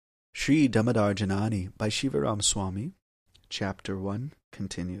Sri Damodar Janani by Shivaram Swami, Chapter 1,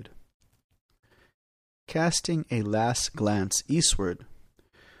 continued. Casting a last glance eastward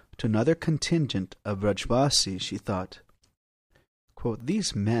to another contingent of Vrajvasi, she thought, quote,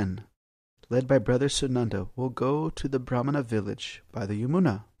 "These men, led by Brother Sunanda, will go to the Brahmana village by the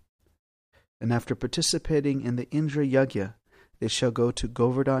Yamuna, and after participating in the Indra Yagya, they shall go to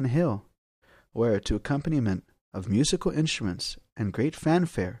Govardhan Hill, where, to accompaniment of musical instruments and great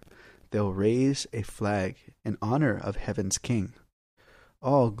fanfare, they'll raise a flag in honor of heaven's king.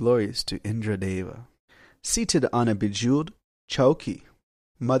 All glories to Indra Deva." Seated on a bejeweled chowki,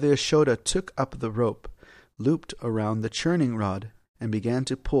 Mother Yashoda took up the rope looped around the churning rod and began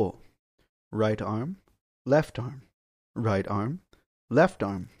to pull. Right arm, left arm, right arm, left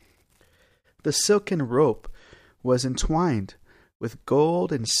arm. The silken rope was entwined with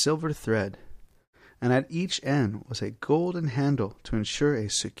gold and silver thread, and at each end was a golden handle to ensure a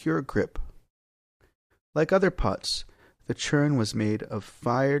secure grip. Like other pots, the churn was made of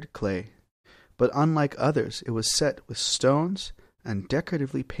fired clay, but unlike others, it was set with stones and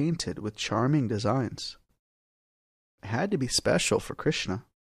decoratively painted with charming designs. It had to be special for Krishna.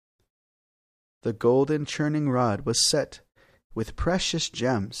 The golden churning rod was set with precious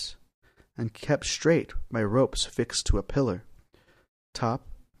gems and kept straight by ropes fixed to a pillar, top,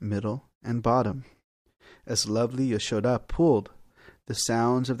 middle, and bottom. As lovely Yashoda pulled, the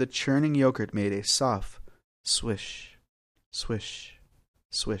sounds of the churning yogurt made a soft swish, swish,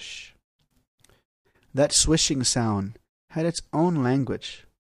 swish. That swishing sound had its own language,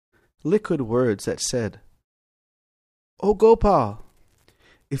 liquid words that said, "O Gopal,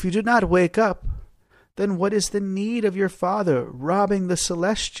 if you do not wake up, then what is the need of your father robbing the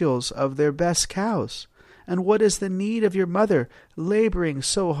celestials of their best cows? And what is the need of your mother laboring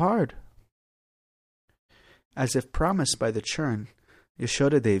so hard?" As if promised by the churn,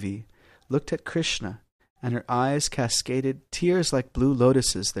 Yashoda Devi looked at Krishna, and her eyes cascaded tears like blue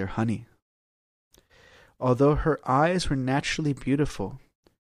lotuses their honey. Although her eyes were naturally beautiful,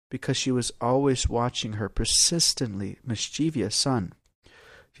 because she was always watching her persistently mischievous son,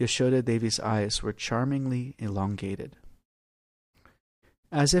 Yashoda Devi's eyes were charmingly elongated.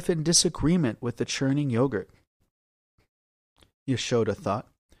 As if in disagreement with the churning yogurt, Yashoda thought,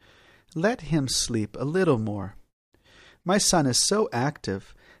 "Let him sleep a little more. My son is so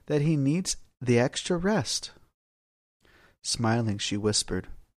active that he needs the extra rest." Smiling, she whispered,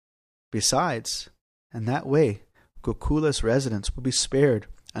 "Besides, in that way, Gokula's residents will be spared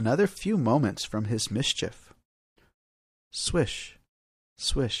another few moments from his mischief." Swish,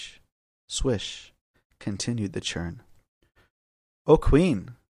 swish, swish, continued the churn. "O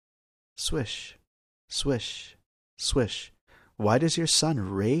Queen!" Swish, swish, swish. "Why does your son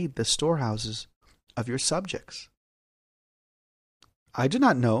raid the storehouses of your subjects?" "I do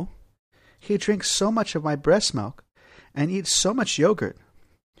not know. He drinks so much of my breast milk and eats so much yogurt.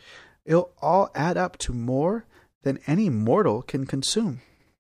 It'll all add up to more than any mortal can consume.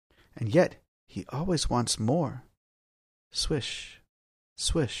 And yet he always wants more." Swish,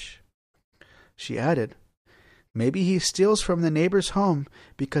 swish. She added, "Maybe he steals from the neighbor's home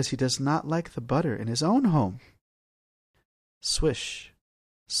because he does not like the butter in his own home." Swish,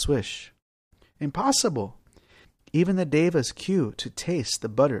 swish. "Impossible! Even the devas queue to taste the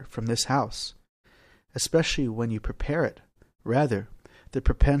butter from this house, especially when you prepare it. Rather, the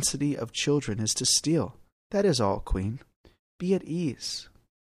propensity of children is to steal. That is all, Queen. Be at ease."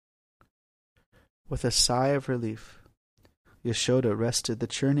 With a sigh of relief, Yashoda rested the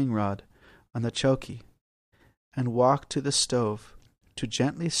churning rod on the chowki and walked to the stove to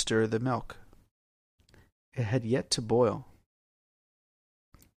gently stir the milk. It had yet to boil.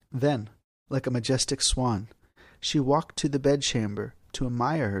 Then, like a majestic swan, she walked to the bedchamber to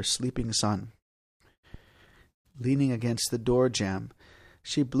admire her sleeping son. Leaning against the door jamb,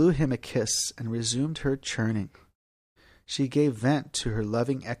 she blew him a kiss and resumed her churning. She gave vent to her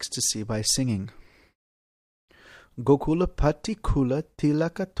loving ecstasy by singing, "Gokula pati kula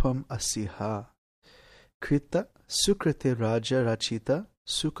tilaka tvam asiha, krita sukrite raja rachita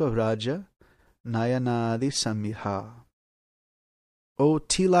sukha raja nayanadi samiha." O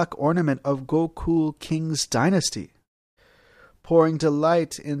tilak ornament of Gokul King's dynasty! Pouring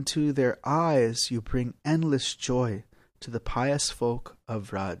delight into their eyes, you bring endless joy to the pious folk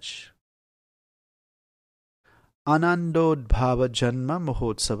of Vraj. Anandodbhava Janma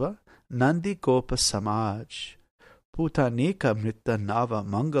Mahotsava Nandi Gopa Samaj Putanika Mrita Nava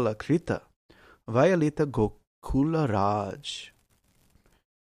Mangala Krita Vayalita Gokula Raj.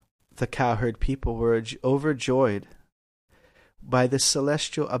 The cowherd people were overjoyed by the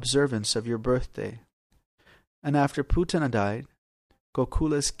celestial observance of your birthday, and after Putana died,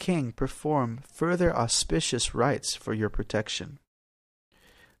 Gokula's king perform further auspicious rites for your protection.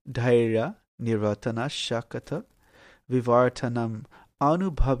 Dhairya nirvatana shakata vivartanam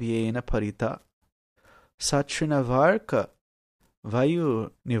anubhavyena parita satrinavarka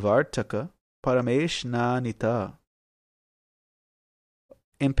vayu nivartaka parameshnanita.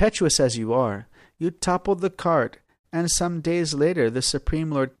 Impetuous as you are, you toppled the cart, and some days later the Supreme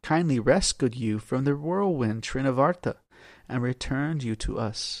Lord kindly rescued you from the whirlwind Trinavarta and returned you to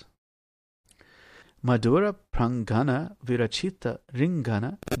us. Madhura prangana virachita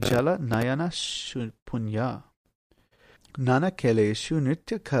ringana jala nayana punya nana keleshu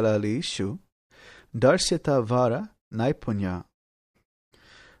nitya kalalishu darsita vara naipunya.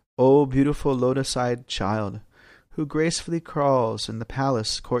 O beautiful lotus-eyed child, who gracefully crawls in the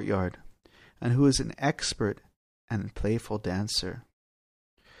palace courtyard, and who is an expert and playful dancer.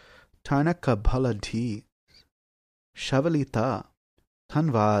 Tarnaka bhaladhi, shavalita,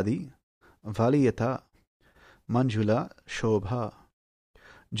 tanvadi, valiyata, manjula shobha,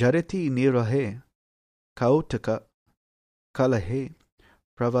 jariti nirahe, kautaka, kalahe,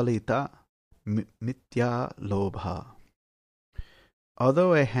 pravalita, mitya lobha.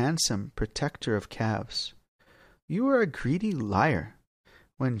 Although a handsome protector of calves, you are a greedy liar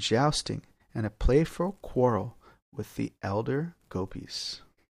when jousting and a playful quarrel with the elder gopis.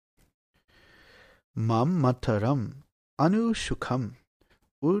 Mam mataram anu shukam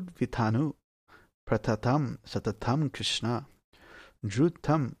udvitanu pratatam satatam Krishna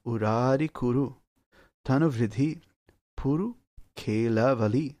drutam urari kuru tanuvridhi puru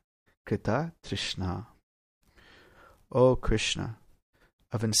kelavali krita trishna. O Krishna,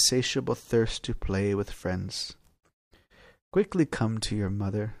 of insatiable thirst to play with friends, quickly come to your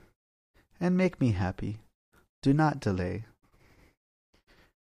mother and make me happy. Do not delay.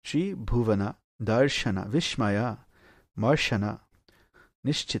 Shri Bhuvana Darshana Vishmaya Marshana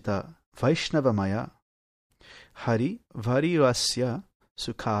Nishchita Vaishnavamaya Hari Varirasya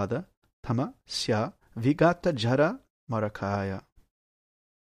Sukhada Tamasya Vigata Jara Marakaya.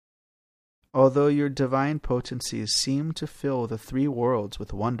 Although your divine potencies seem to fill the three worlds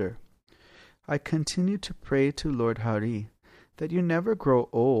with wonder, I continue to pray to Lord Hari that you never grow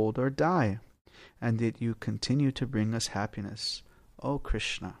old or die, and that you continue to bring us happiness, O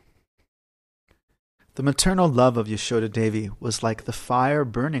Krishna. The maternal love of Yashoda Devi was like the fire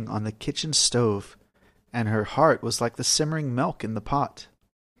burning on the kitchen stove, and her heart was like the simmering milk in the pot.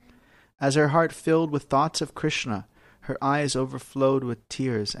 As her heart filled with thoughts of Krishna, her eyes overflowed with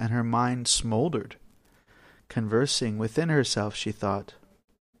tears, and her mind smoldered. Conversing within herself, she thought,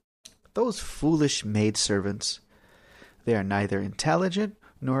 "Those foolish maidservants! They are neither intelligent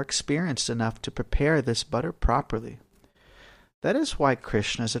nor experienced enough to prepare this butter properly. That is why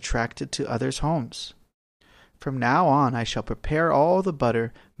Krishna is attracted to others' homes. From now on I shall prepare all the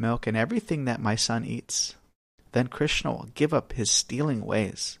butter, milk, and everything that my son eats. Then Krishna will give up his stealing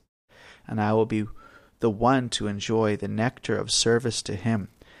ways, and I will be the one to enjoy the nectar of service to him,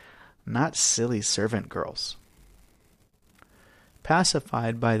 not silly servant girls."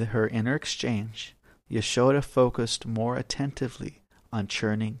 Pacified by her inner exchange, Yashoda focused more attentively on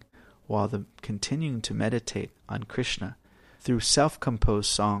churning, while continuing to meditate on Krishna through self-composed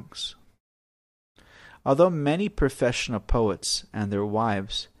songs. Although many professional poets and their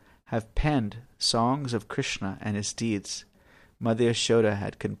wives have penned songs of Krishna and his deeds, Mother Yashoda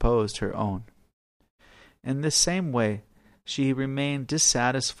had composed her own. In the same way, she remained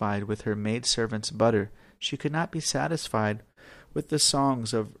dissatisfied with her maidservant's butter. She could not be satisfied with the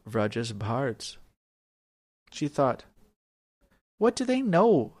songs of Vraja's bards. She thought, "What do they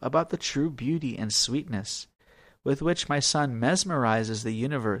know about the true beauty and sweetness with which my son mesmerizes the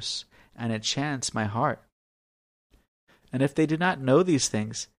universe and enchants my heart? And if they do not know these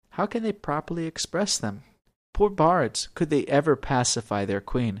things, how can they properly express them? Poor bards, could they ever pacify their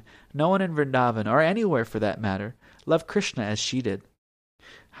queen? No one in Vrindavan, or anywhere for that matter, loved Krishna as she did.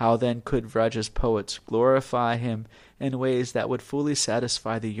 How then could Vraja's poets glorify him in ways that would fully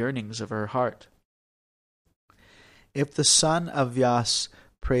satisfy the yearnings of her heart? If the son of Vyas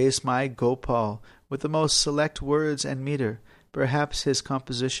praised my Gopal with the most select words and meter, perhaps his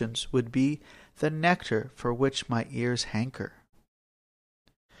compositions would be the nectar for which my ears hanker."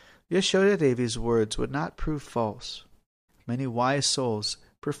 Yashoda Devi's words would not prove false. Many wise souls,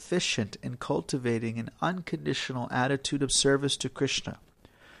 proficient in cultivating an unconditional attitude of service to Krishna,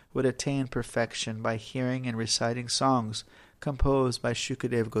 would attain perfection by hearing and reciting songs composed by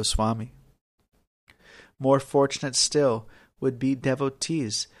Shukadev Goswami. More fortunate still would be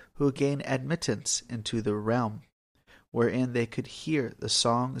devotees who gain admittance into the realm, wherein they could hear the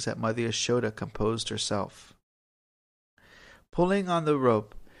songs that Mother Yashoda composed herself. Pulling on the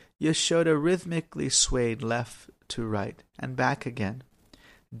rope, Yashoda rhythmically swayed left to right and back again,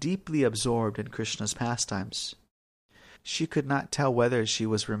 deeply absorbed in Krishna's pastimes. She could not tell whether she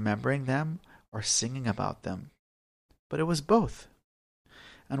was remembering them or singing about them, but it was both.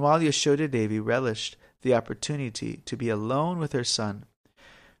 And while Yashoda Devi relished the opportunity to be alone with her son,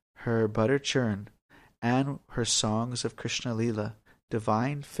 her butter churn, and her songs of Krishna Lila,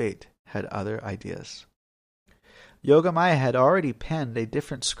 divine fate had other ideas. Yogamaya had already penned a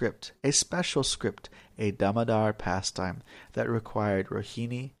different script, a special script, a Damodar pastime that required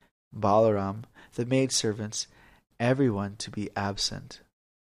Rohini, Balaram, the maidservants, everyone to be absent.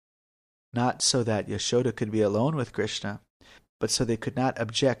 Not so that Yashoda could be alone with Krishna, but so they could not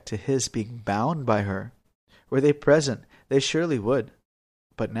object to his being bound by her. Were they present, they surely would.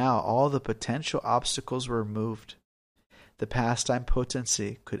 But now all the potential obstacles were removed. The pastime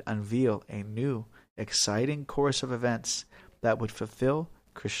potency could unveil a new, exciting course of events that would fulfill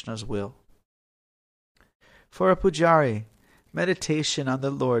Krishna's will. For a pujari, meditation on the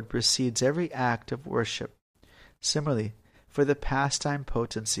Lord precedes every act of worship. Similarly, for the pastime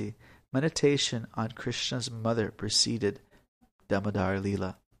potency, meditation on Krishna's mother preceded Damodar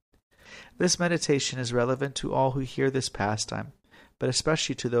Lila. This meditation is relevant to all who hear this pastime, but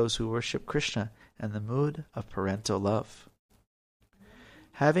especially to those who worship Krishna in the mood of parental love.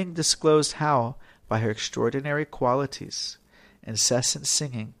 Having disclosed how, by her extraordinary qualities, incessant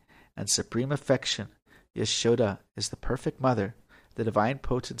singing, and supreme affection, Yashoda is the perfect mother, the divine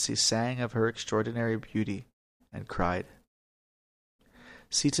potency sang of her extraordinary beauty and cried.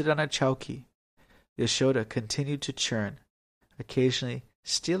 Seated on a chowki, Yashoda continued to churn, occasionally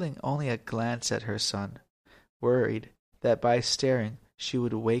stealing only a glance at her son, worried that by staring she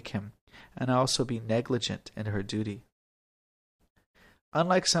would wake him and also be negligent in her duty.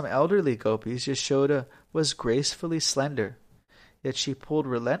 Unlike some elderly gopis, Yashoda was gracefully slender, yet she pulled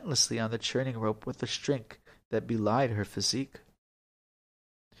relentlessly on the churning rope with a strength that belied her physique.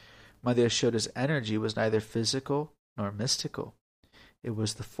 Mother Yashoda's energy was neither physical nor mystical. It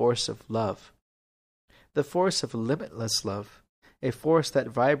was the force of love, the force of limitless love, a force that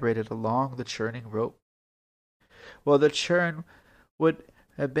vibrated along the churning rope. While the churn would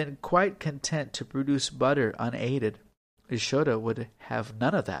have been quite content to produce butter unaided, Yashoda would have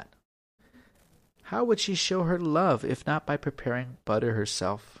none of that. How would she show her love if not by preparing butter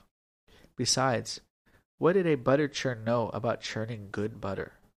herself? Besides, what did a butter churn know about churning good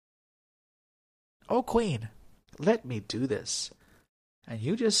butter? "O Queen, let me do this, and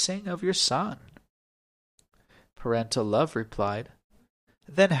you just sing of your son." Parental love replied,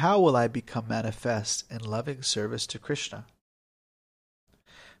 "Then how will I become manifest in loving service to Krishna?"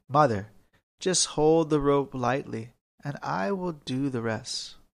 "Mother, just hold the rope lightly, and I will do the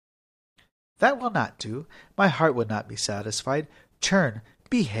rest." "That will not do. My heart would not be satisfied. Churn,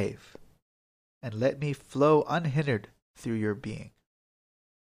 behave, and let me flow unhindered through your being."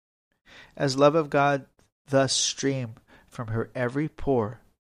 As love of God thus streamed from her every pore,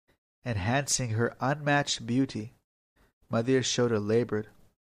 enhancing her unmatched beauty, Mother Yashoda labored,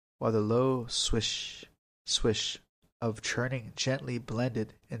 while the low swish, swish of churning gently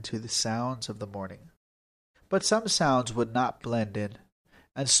blended into the sounds of the morning. But some sounds would not blend in,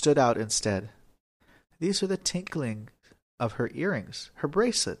 and stood out instead. These were the tinkling of her earrings, her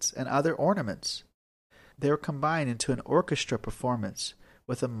bracelets, and other ornaments. They were combined into an orchestra performance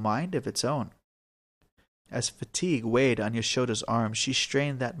with a mind of its own. As fatigue weighed on Yashoda's arms, she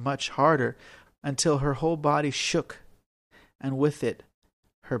strained that much harder until her whole body shook, and with it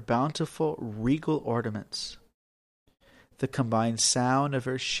her bountiful regal ornaments. The combined sound of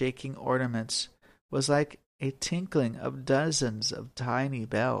her shaking ornaments was like a tinkling of dozens of tiny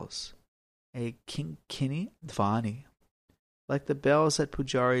bells, a kinkini dhvani, like the bells that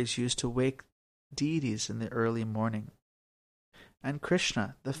pujaris used to wake deities in the early morning. And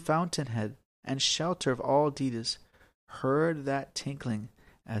Krishna, the fountainhead and shelter of all deities, heard that tinkling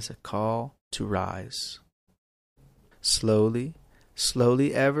as a call to rise. Slowly,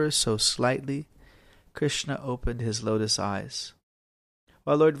 slowly, ever so slightly, Krishna opened his lotus eyes.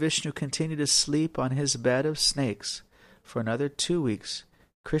 While Lord Vishnu continued to sleep on his bed of snakes for another 2 weeks,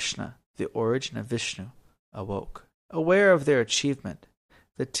 Krishna, the origin of Vishnu, awoke. Aware of their achievement,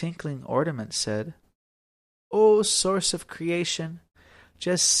 the tinkling ornament said, "O source of creation,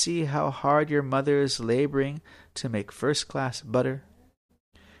 just see how hard your mother is laboring to make first-class butter."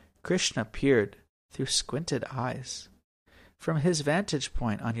 Krishna peered through squinted eyes. From his vantage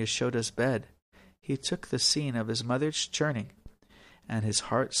point on Yashoda's bed, he took the scene of his mother's churning, and his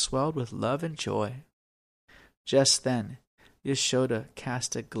heart swelled with love and joy. Just then, Yashoda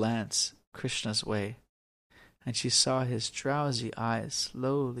cast a glance Krishna's way. and she saw his drowsy eyes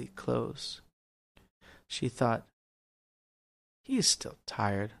slowly close. She thought, "He is still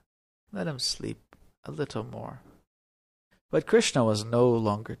tired. Let him sleep a little more." But Krishna was no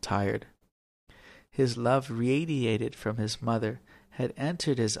longer tired. His love radiated from his mother, had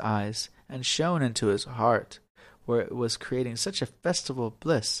entered his eyes and shone into his heart, where it was creating such a festival of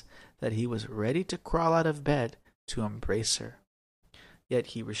bliss that he was ready to crawl out of bed to embrace her. Yet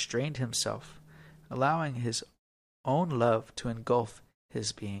he restrained himself, allowing his own love to engulf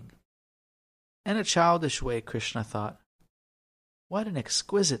his being. In a childish way, Krishna thought, "What an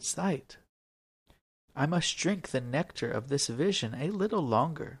exquisite sight! I must drink the nectar of this vision a little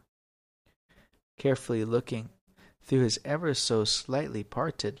longer." Carefully looking through his ever so slightly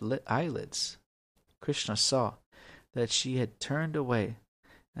parted eyelids, Krishna saw that she had turned away,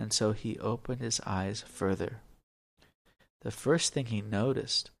 and so he opened his eyes further. The first thing he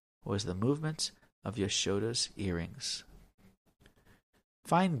noticed was the movements of Yashoda's earrings.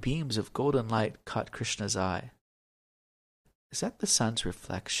 Fine beams of golden light caught Krishna's eye. Is that the sun's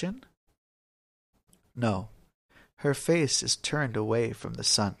reflection? No, her face is turned away from the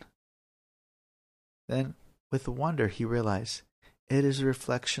sun. Then, with wonder, he realized it is a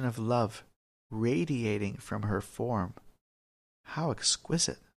reflection of love radiating from her form. How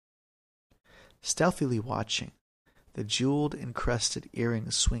exquisite! Stealthily watching, the jeweled-encrusted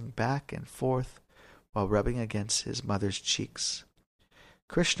earrings swing back and forth while rubbing against his mother's cheeks.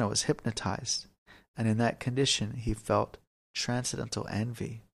 Krishna was hypnotized, and in that condition he felt transcendental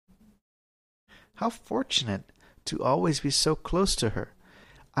envy. How fortunate to always be so close to her!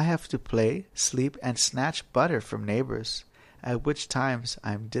 I have to play, sleep, and snatch butter from neighbors, at which times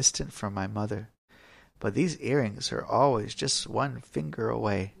I am distant from my mother. But these earrings are always just one finger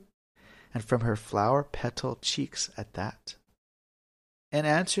away, and from her flower-petaled cheeks at that. In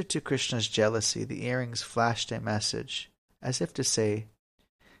answer to Krishna's jealousy, the earrings flashed a message, as if to say,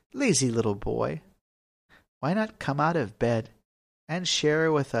 "Lazy little boy, why not come out of bed and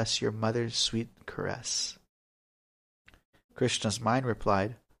share with us your mother's sweet caress?" Krishna's mind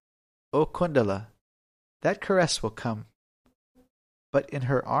replied, "O Kundala, that caress will come, but in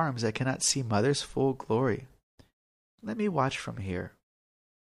her arms I cannot see mother's full glory. Let me watch from here."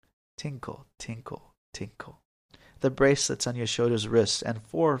 Tinkle, tinkle, tinkle. The bracelets on Yashoda's wrists and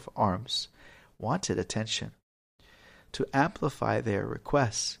forearms wanted attention. To amplify their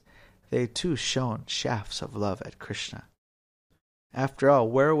requests, they too shone shafts of love at Krishna. After all,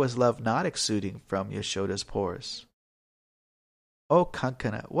 where was love not exuding from Yashoda's pores? "O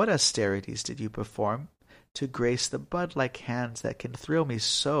Kankana, what austerities did you perform to grace the bud-like hands that can thrill me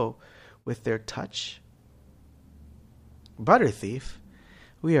so with their touch?" "Butter thief,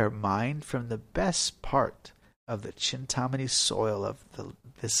 we are mined from the best part of the Chintamani soil of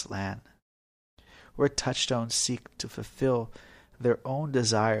this land, where touchstones seek to fulfill their own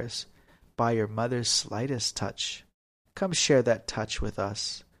desires by your mother's slightest touch. Come share that touch with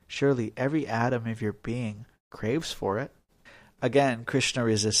us. Surely every atom of your being craves for it." Again Krishna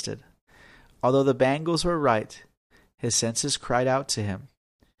resisted. Although the bangles were right, his senses cried out to him,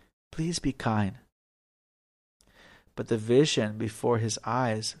 "Please be kind." But the vision before his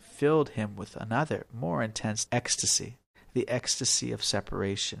eyes filled him with another, more intense ecstasy, the ecstasy of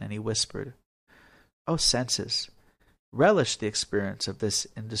separation, and he whispered, "O senses, relish the experience of this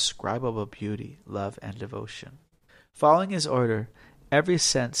indescribable beauty, love, and devotion." Following his order, every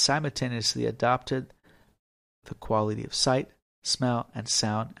sense simultaneously adopted the quality of sight, smell, and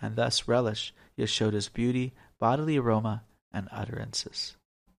sound, and thus relish Yashoda's beauty, bodily aroma, and utterances.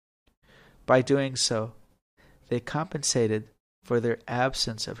 By doing so, they compensated for their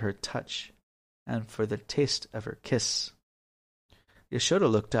absence of her touch and for the taste of her kiss. Yashoda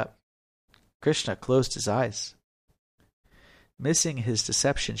looked up. Krishna closed his eyes. Missing his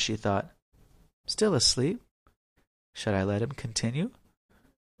deception, she thought, "Still asleep? Should I let him continue,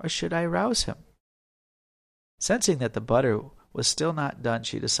 or should I rouse him?" Sensing that the butter was still not done,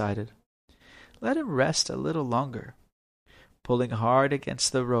 she decided, "Let him rest a little longer." Pulling hard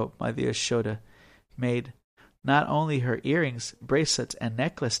against the rope, Mother Yashoda made not only her earrings, bracelets, and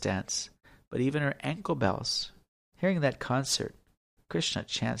necklace dance, but even her ankle bells. Hearing that concert, Krishna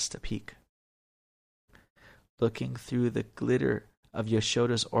chanced to peek. Looking through the glitter of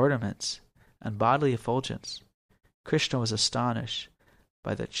Yashoda's ornaments and bodily effulgence, Krishna was astonished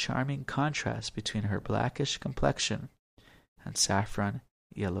by the charming contrast between her blackish complexion and saffron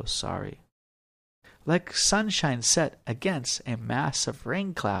yellow sari, like sunshine set against a mass of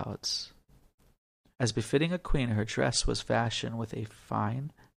rain clouds. As befitting a queen, her dress was fashioned with a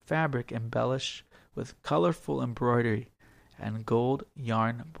fine fabric embellished with colorful embroidery and gold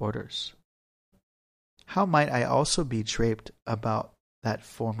yarn borders. how might I also be draped about that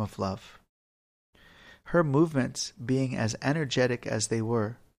form of love? Her movements being as energetic as they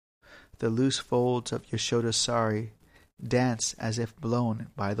were, the loose folds of Yashoda's sari danced as if blown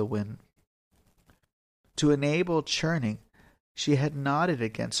by the wind. To enable churning, she had knotted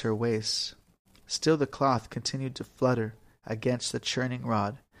against her waist. Still the cloth continued to flutter against the churning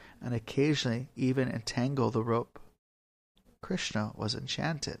rod, and occasionally even entangle the rope. Krishna was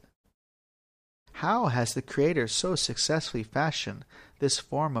enchanted. How has the Creator so successfully fashioned this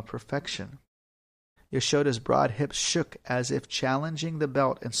form of perfection? Yashoda's broad hips shook as if challenging the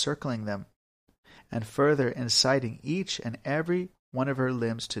belt encircling them, and further inciting each and every one of her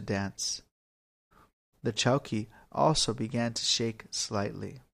limbs to dance. The chowki also began to shake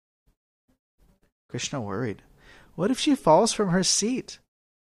slightly. Krishna worried. What if she falls from her seat?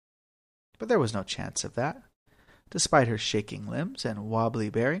 But there was no chance of that. Despite her shaking limbs and wobbly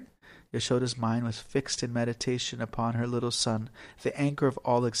bearing, Yashoda's mind was fixed in meditation upon her little son, the anchor of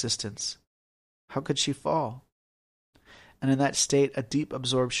all existence. How could she fall? And in that state of deep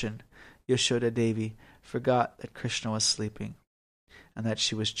absorption, Yashoda Devi forgot that Krishna was sleeping, and that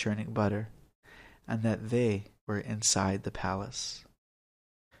she was churning butter, and that they were inside the palace.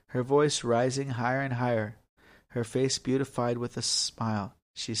 Her voice rising higher and higher, her face beautified with a smile,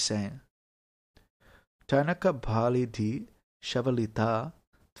 she sang, Tarnaka Bhalidhi Shavalita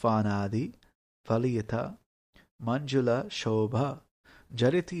Tvanadi Valiyata Manjula Shobha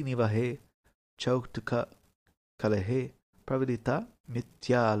Jariti Nivahe Chautuka Kalehe Pravidita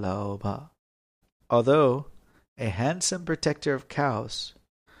Mityalaobha. Although a handsome protector of cows,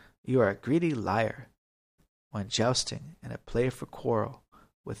 you are a greedy liar when jousting in a playful quarrel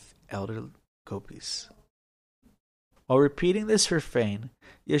with elder gopis. While repeating this refrain,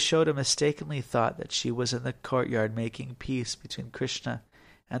 Yashoda mistakenly thought that she was in the courtyard making peace between Krishna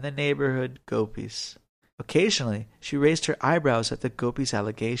and the neighborhood gopis. Occasionally, she raised her eyebrows at the gopis'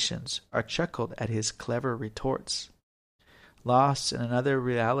 allegations or chuckled at his clever retorts. Lost in another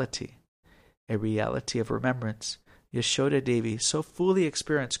reality, a reality of remembrance, Yashoda Devi so fully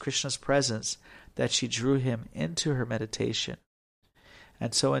experienced Krishna's presence that she drew him into her meditation,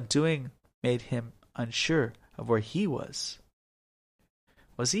 and so in doing made him unsure of where he was.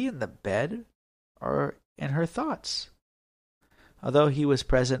 Was he in the bed or in her thoughts? Although he was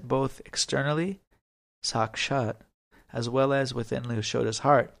present both externally, sakshat, as well as within Yashoda's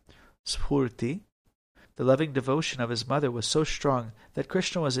heart, spurti, the loving devotion of his mother was so strong that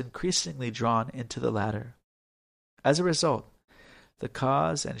Krishna was increasingly drawn into the latter. As a result, the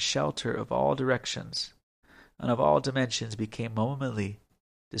cause and shelter of all directions and of all dimensions became momently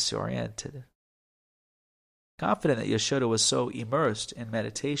disoriented. Confident that Yashoda was so immersed in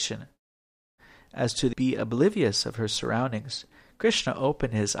meditation as to be oblivious of her surroundings, Krishna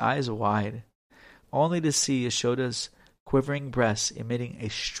opened his eyes wide, only to see Yashoda's quivering breasts emitting a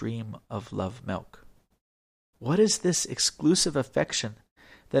stream of love milk. What is this exclusive affection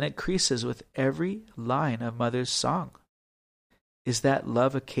that increases with every line of mother's song? Is that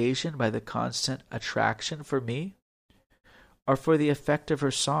love occasioned by the constant attraction for me, or for the effect of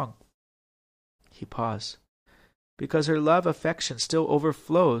her song? He paused. Because her love affection still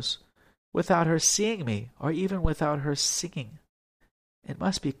overflows without her seeing me, or even without her singing. It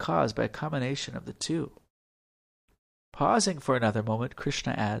must be caused by a combination of the two. Pausing for another moment,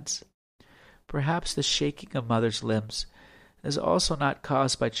 Krishna adds, perhaps the shaking of mother's limbs is also not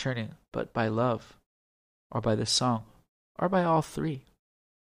caused by churning, but by love, or by the song, or by all three.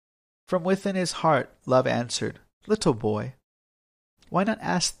 From within his heart, love answered, little boy, why not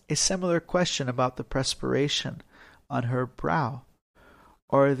ask a similar question about the perspiration on her brow,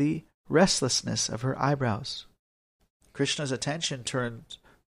 or the restlessness of her eyebrows? Krishna's attention turned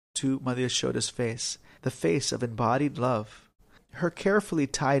to Mother Yashoda's face, the face of embodied love. Her carefully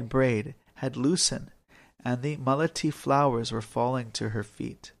tied braid had loosened, and the malati flowers were falling to her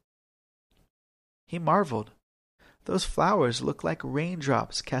feet. He marveled. Those flowers looked like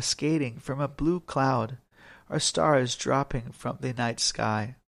raindrops cascading from a blue cloud, or stars dropping from the night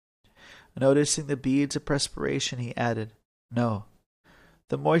sky. Noticing the beads of perspiration, he added, no,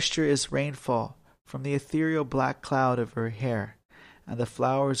 the moisture is rainfall from the ethereal black cloud of her hair, and the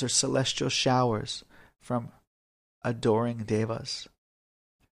flowers are celestial showers from adoring devas.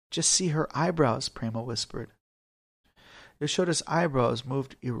 Just see her eyebrows, Prema whispered. Yashoda's eyebrows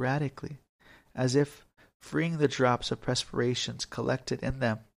moved erratically, as if freeing the drops of perspirations collected in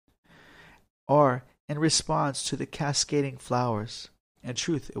them, or in response to the cascading flowers. In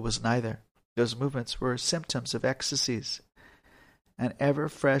truth, it was neither. Those movements were symptoms of ecstasies, and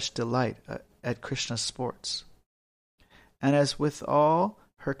ever-fresh delight at Krishna's sports. And as with all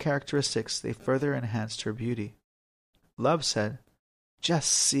her characteristics, they further enhanced her beauty. Love said,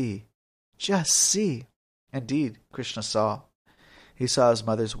 "Just see, just see." Indeed, Krishna saw. He saw his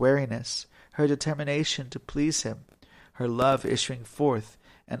mother's wariness, her determination to please him, her love issuing forth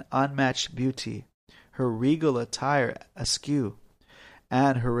in unmatched beauty, her regal attire askew,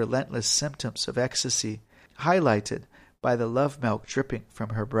 and her relentless symptoms of ecstasy, highlighted by the love milk dripping from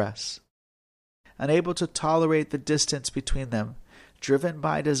her breasts. Unable to tolerate the distance between them, driven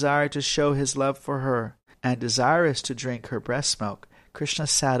by desire to show his love for her, and desirous to drink her breast milk, Krishna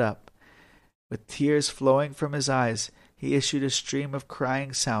sat up. With tears flowing from his eyes, he issued a stream of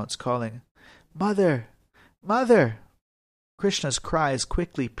crying sounds, calling, "Mother! Mother!" Krishna's cries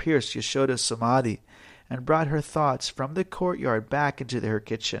quickly pierced Yashoda's samadhi and brought her thoughts from the courtyard back into her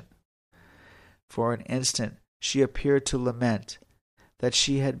kitchen. For an instant she appeared to lament that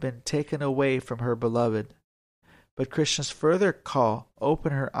she had been taken away from her beloved, but Krishna's further call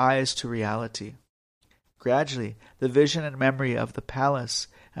opened her eyes to reality. Gradually, the vision and memory of the palace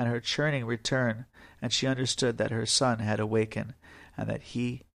and her churning returned, and she understood that her son had awakened and that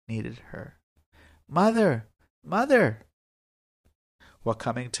he needed her. "Mother! Mother!" While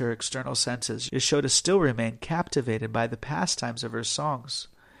coming to her external senses, Yashoda still remained captivated by the pastimes of her songs.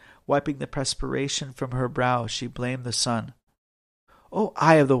 Wiping the perspiration from her brow, she blamed the sun. "O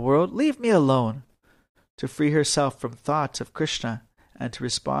eye of the world, leave me alone!" To free herself from thoughts of Krishna and to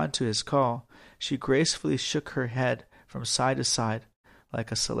respond to his call, she gracefully shook her head from side to side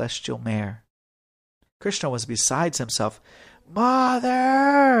like a celestial mare. Krishna was beside himself.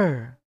 "Mother!"